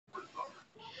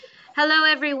Hello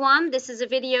everyone, this is a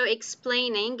video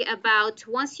explaining about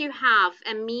once you have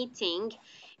a meeting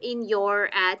in your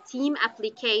team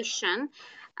application,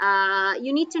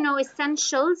 you need to know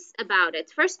essentials about it.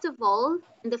 First of all,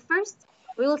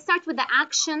 we will start with the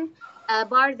action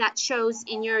bar that shows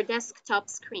in your desktop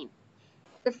screen.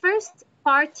 The first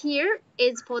part here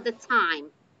is for the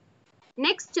time.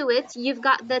 Next to it, you've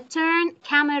got the turn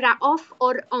camera off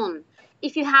or on.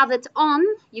 If you have it on,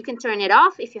 you can turn it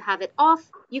off. If you have it off,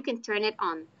 you can turn it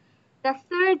on. The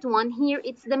third one here,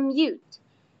 it's the mute.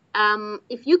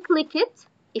 If you click it,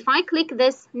 if I click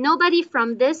this, nobody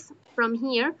from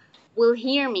here will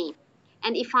hear me.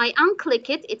 And if I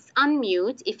unclick it, it's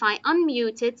unmute. If I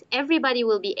unmute it, everybody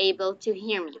will be able to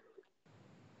hear me.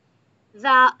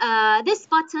 This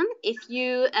button, if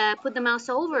you put the mouse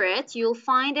over it, you'll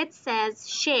find it says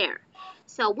share.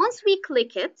 So once we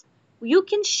click it, you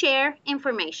can share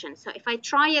information. So if I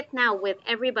try it now with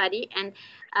everybody, and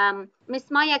Miss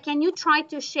Maya, can you try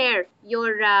to share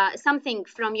your something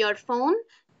from your phone?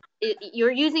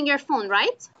 You're using your phone,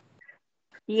 right?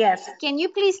 Yes. Can you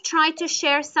please try to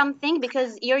share something,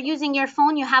 because you're using your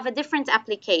phone, you have a different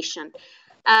application.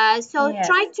 So Yes.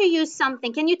 try to use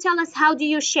something. Can you tell us how do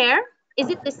you share? Is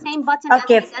it the same button as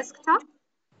the desktop?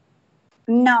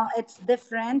 No, it's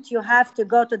different. You have to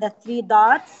go to the three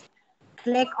dots,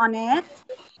 click on it,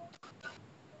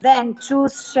 then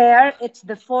choose share. It's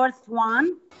the fourth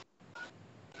one.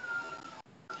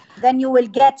 Then you will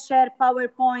get share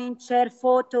PowerPoint, share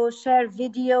photo, share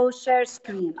video, share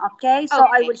screen. Okay, so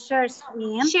I will share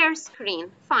screen. Share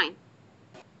screen, fine.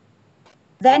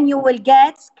 Then you will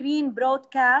get screen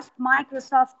broadcast,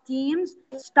 Microsoft Teams,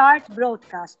 start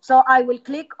broadcast. So I will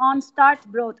click on start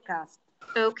broadcast.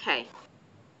 Okay.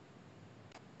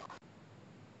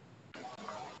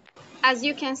 As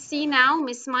you can see now,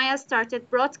 Miss Maya started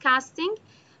broadcasting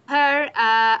her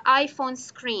iPhone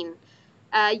screen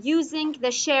using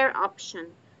the share option.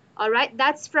 All right,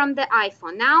 that's from the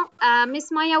iPhone. Now,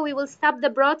 Miss Maya, we will stop the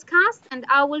broadcast and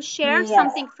I will share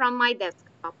something from my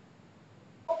desktop.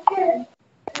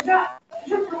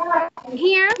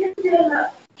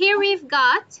 Here we've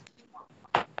got,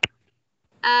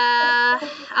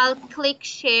 I'll click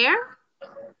share.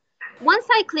 Once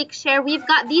I click share, we've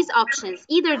got these options,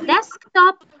 either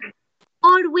desktop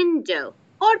or window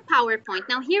or PowerPoint.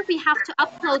 Now here we have to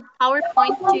upload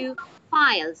PowerPoint to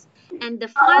files. And the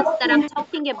files that I'm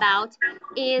talking about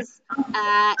is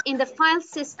in the file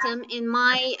system in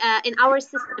our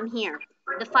system here,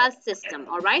 the file system,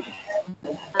 all right?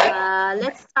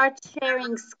 Let's start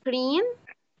sharing screen.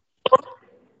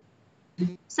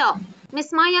 So,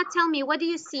 Miss Maya, tell me, what do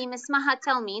you see? Miss Maha,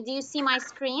 tell me, do you see my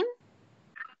screen?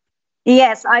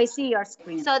 Yes, I see your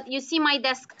screen. So you see my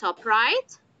desktop,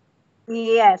 right?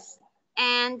 Yes.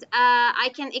 And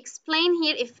I can explain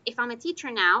here, if I'm a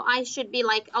teacher now, I should be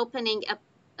like opening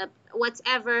a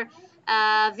whatever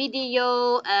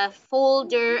video, a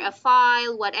folder, a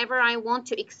file, whatever I want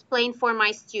to explain for my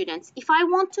students. If I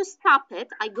want to stop it,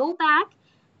 I go back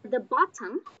to the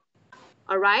bottom,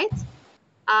 all right?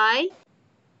 I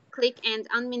click and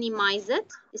unminimize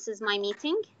it. This is my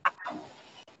meeting.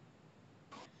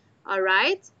 All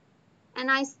right. And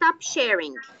I stop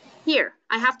sharing. Here,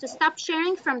 I have to stop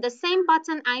sharing from the same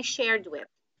button I shared with.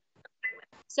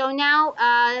 So now,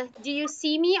 do you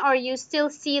see me or you still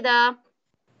see the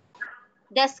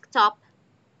desktop?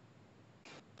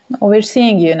 We're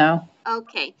seeing you now.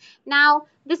 Okay. Now,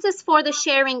 this is for the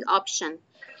sharing option.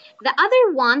 The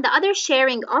other one, the other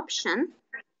sharing option,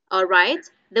 all right,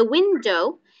 the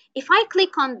window, if I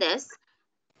click on this,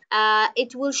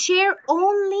 it will share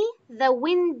only the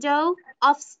window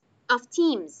of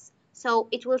Teams. So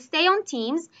it will stay on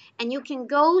Teams and you can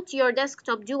go to your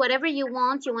desktop, do whatever you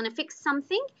want. You want to fix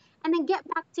something and then get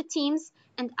back to Teams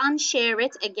and unshare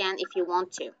it again if you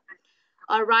want to.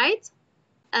 All right.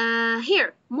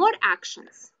 Here, more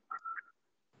actions.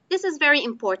 This is very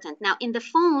important. Now in the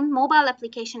phone mobile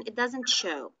application, it doesn't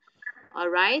show. All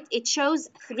right. It shows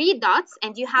three dots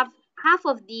and you have half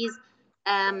of these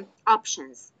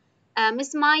options.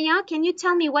 Miss Maya, can you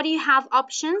tell me what do you have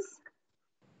options?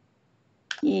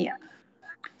 Yeah.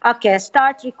 Okay,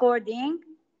 start recording.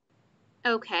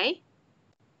 Okay.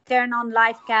 Turn on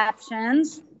live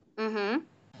captions. Mm-hmm.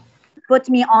 Put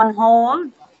me on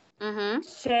hold. Mm-hmm.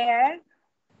 Share.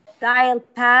 Dial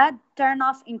pad. Turn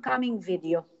off incoming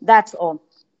video. That's all.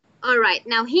 All right.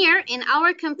 Now here in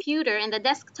our computer, in the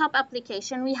desktop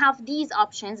application, we have these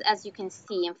options as you can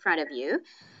see in front of you.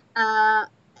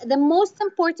 The most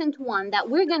important one that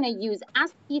we're going to use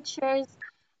as teachers,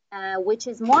 which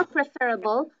is more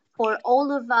preferable for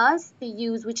all of us to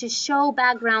use, which is show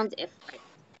background effect.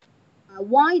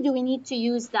 Why do we need to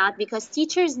use that? Because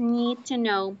teachers need to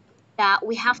know that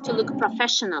we have to look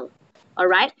professional. All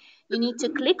right, you need to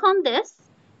click on this,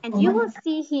 and you will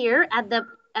see here at the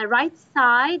right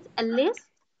side a list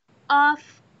of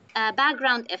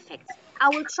background effects. I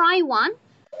will try one,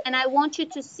 and I want you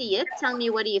to see it. Tell me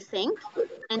what do you think,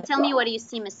 and tell me what do you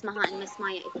see, Miss Maha and Miss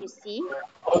Maya, if you see.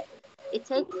 It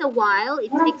takes a while.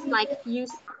 It takes like few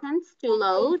seconds to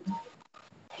load.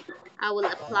 I will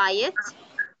apply it.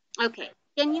 Okay,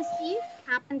 can you see it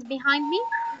happened behind me?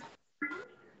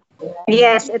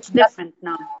 Yes, it's different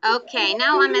now. Okay,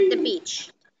 now I'm at the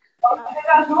beach.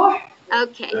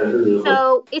 Okay,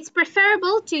 so it's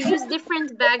preferable to use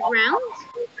different backgrounds,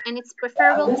 and it's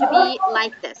preferable to be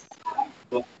like this.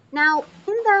 Now,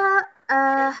 in the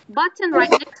button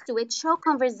right next to it, show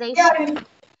conversation,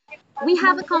 we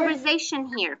have a conversation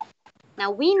here.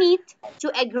 Now, we need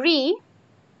to agree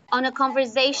on a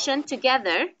conversation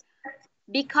together,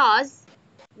 because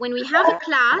when we have a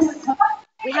class,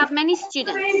 we have many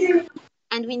students,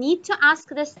 and we need to ask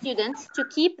the students to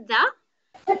keep the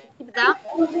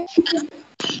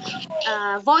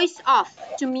voice off,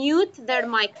 to mute their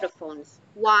microphones.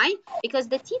 Why? Because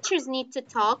the teachers need to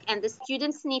talk and the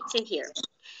students need to hear.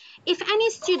 If any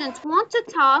student want to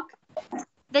talk,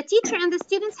 the teacher and the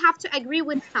students have to agree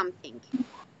with something.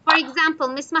 For example,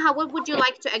 Miss Maha, what would you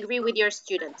like to agree with your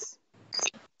students?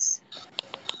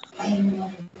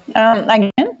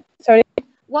 Again, sorry.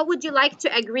 What would you like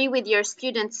to agree with your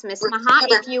students, Miss Maha,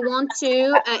 if you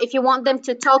want them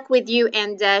to talk with you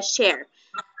and share?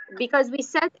 Because we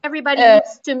said everybody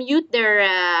needs to mute their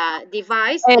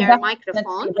device, their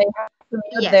microphone. They have to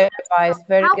mute Yes. their device.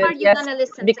 Very How good. are you gonna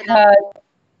listen to them? Because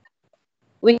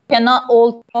we cannot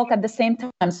all talk at the same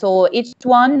time. So each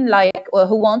one, like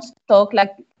who wants to talk,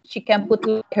 like she can put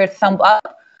her thumb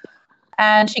up,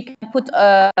 and she can put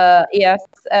yes,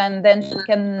 and then she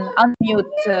can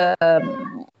mute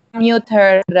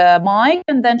her mic,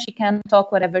 and then she can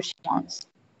talk whatever she wants.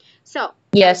 So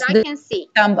yes, as I can see,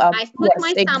 thumb up. I've put Yes,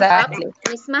 my exactly. thumb up.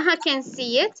 Miss Maha can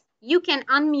see it. You can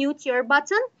unmute your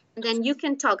button, and then you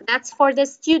can talk. That's for the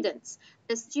students.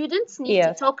 The students need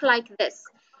to talk like this.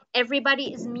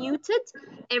 Everybody is muted.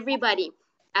 Everybody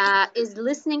is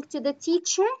listening to the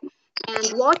teacher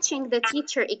and watching the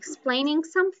teacher explaining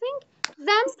something.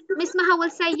 Then Miss Maha will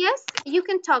say, yes, you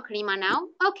can talk, Rima, now.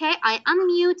 Okay, I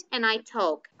unmute and I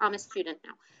talk. I'm a student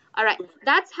now. All right,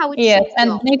 that's how it should go.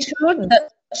 And make sure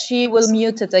that she will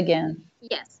mute it again.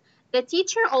 Yes, the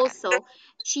teacher also,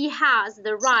 she has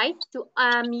the right to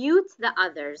mute the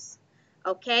others,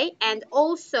 okay? And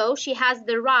also she has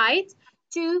the right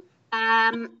to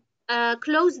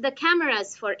close the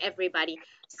cameras for everybody.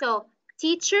 So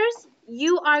teachers,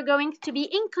 you are going to be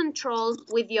in control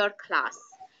with your class.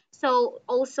 So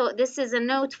also this is a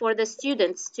note for the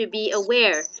students to be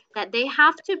aware that they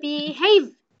have to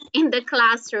behave in the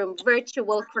classroom,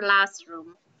 virtual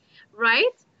classroom,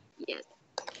 right? Yes.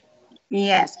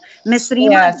 Yes, Miss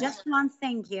Rima, just one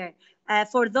thing here.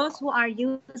 For those who are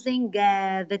using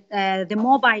the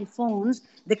mobile phones,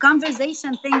 the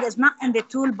conversation thing is not in the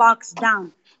toolbox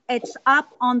down. It's up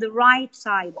on the right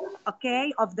side,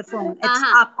 okay, of the phone. It's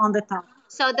up on the top.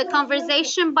 So the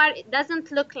conversation bar, it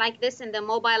doesn't look like this in the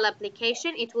mobile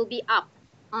application. It will be up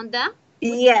on the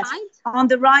side? On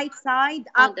the right side,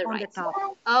 up on the top.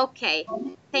 Okay,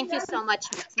 thank you so much,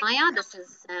 Ms. Maya. This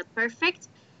is perfect.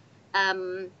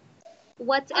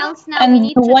 What else now we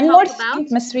need to one talk more about? thing,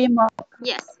 Ms. Rima.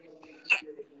 Yes.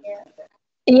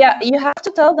 Yeah, you have to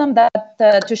tell them that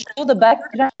to show the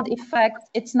background effect,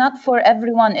 it's not for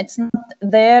everyone. It's not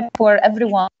there for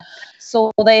everyone.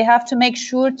 So they have to make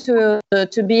sure to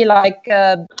be like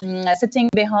sitting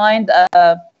behind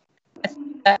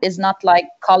that is not like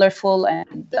colorful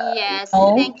and yes,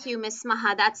 thank you, Miss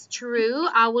Maha. That's true.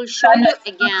 I will show you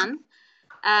again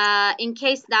in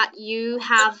case that you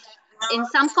have in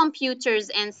some computers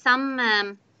and some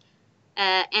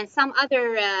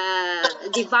other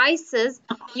devices,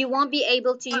 you won't be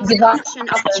able to use the option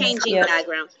of changing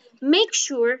background. Make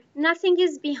sure nothing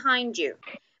is behind you.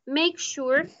 Make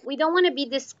sure we don't want to be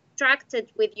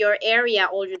distracted with your area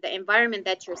or the environment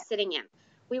that you're sitting in.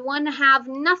 We want to have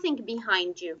nothing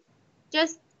behind you.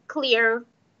 Just clear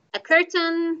a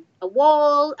curtain, a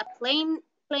wall, a plain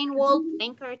wall,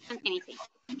 plain curtain, anything.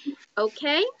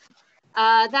 Okay,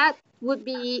 that would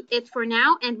be it for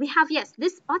now. And we have, yes,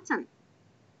 this button.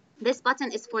 This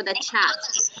button is for the chat.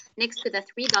 Next to the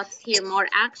three dots here, more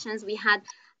actions, we had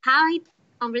hide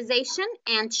conversation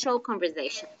and show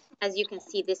conversation. As you can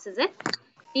see, this is it.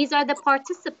 These are the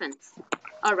participants.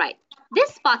 All right.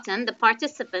 This button, the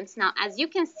participants, now, as you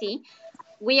can see,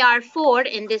 we are 4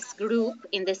 in this group,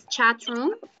 in this chat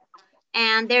room.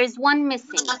 and there's one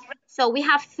missing. So we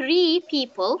have 3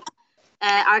 people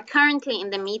are currently in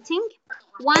the meeting.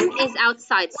 One is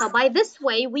outside. So by this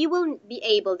way, we will be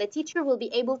able, the teacher will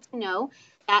be able to know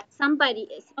that some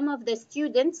of the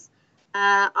students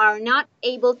are not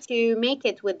able to make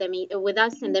it with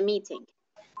us in the meeting.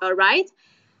 All right.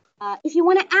 If you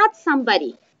want to add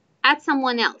somebody, add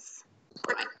someone else.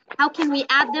 Right? How can we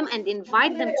add them and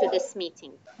invite them to this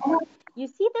meeting? You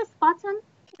see this button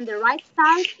on the right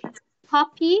side?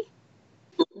 Copy,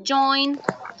 join,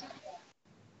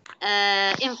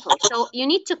 info. So you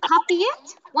need to copy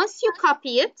it. Once you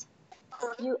copy it,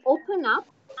 you open up,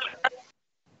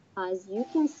 as you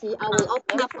can see, I will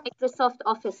open up Microsoft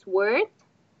Office Word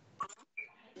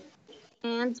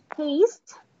and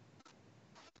paste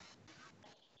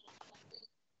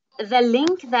the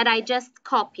link that I just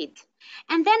copied.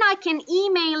 And then I can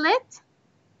email it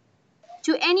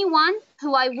to anyone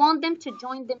who I want them to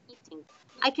join the meeting.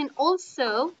 I can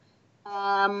also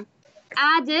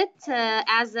add it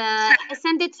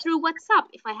send it through WhatsApp.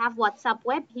 If I have WhatsApp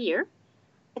web here,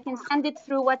 I can send it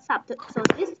through WhatsApp. So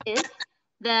this is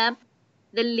the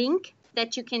link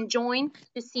that you can join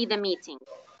to see the meeting.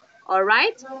 All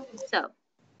right, so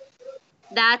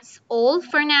that's all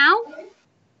for now.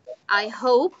 I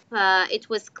hope it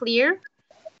was clear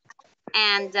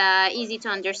and easy to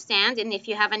understand. And if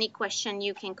you have any question,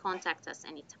 you can contact us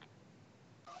anytime.